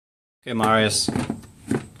Okay, Marius.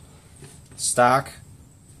 Stock,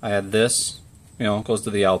 I had this, it goes to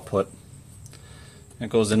the output. It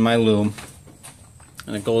goes in my loom,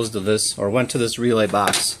 and it goes to this, or went to this relay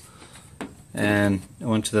box, and it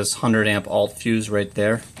went to this 100 amp alt fuse right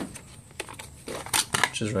there,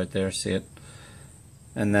 which is right there, see it?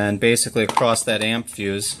 And then basically across that amp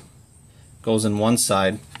fuse goes in one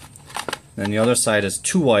side, and then the other side is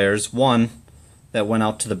two wires, one that went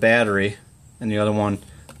out to the battery, and the other one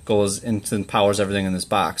goes into and powers everything in this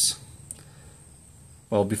box.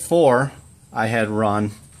 Well, before I had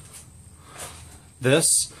run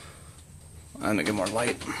this, I'm gonna get more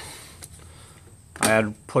light. I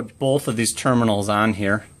had put both of these terminals on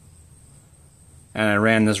here, and I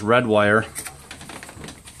ran this red wire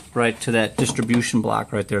right to that distribution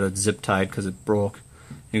block right there that's zip tied because it broke.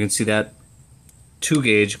 You can see that 2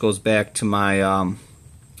 gauge goes back to my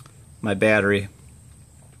my battery,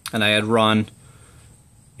 and I had run,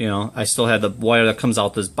 I still had the wire that comes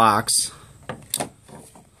out this box,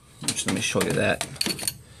 which, let me show you that,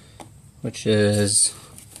 which is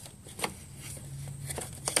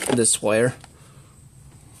this wire.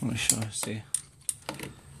 Let me show you, see.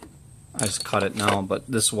 I just cut it now, but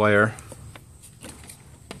this wire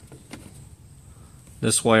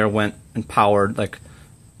went and powered,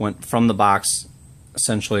 went from the box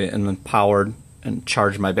essentially, and then powered and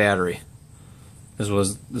charged my battery.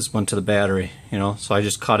 This went to the battery, so I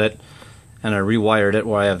just cut it and I rewired it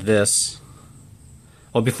where I have this.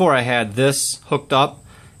 Well, before I had this hooked up,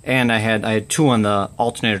 and I had 2 on the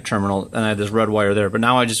alternator terminal, and I had this red wire there, but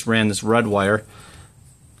now I just ran this red wire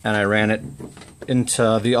and I ran it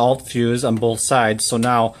into the alt fuse on both sides. So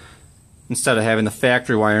now, instead of having the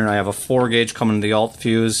factory wire, I have a 4 gauge coming to the alt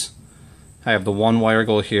fuse, I have the 1 wire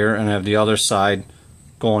go here, and I have the other side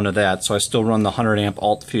going to that. So I still run the 100 amp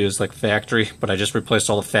alt fuse like factory, but I just replaced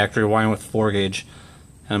all the factory wiring with 4 gauge,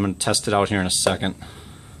 and I'm going to test it out here in a second.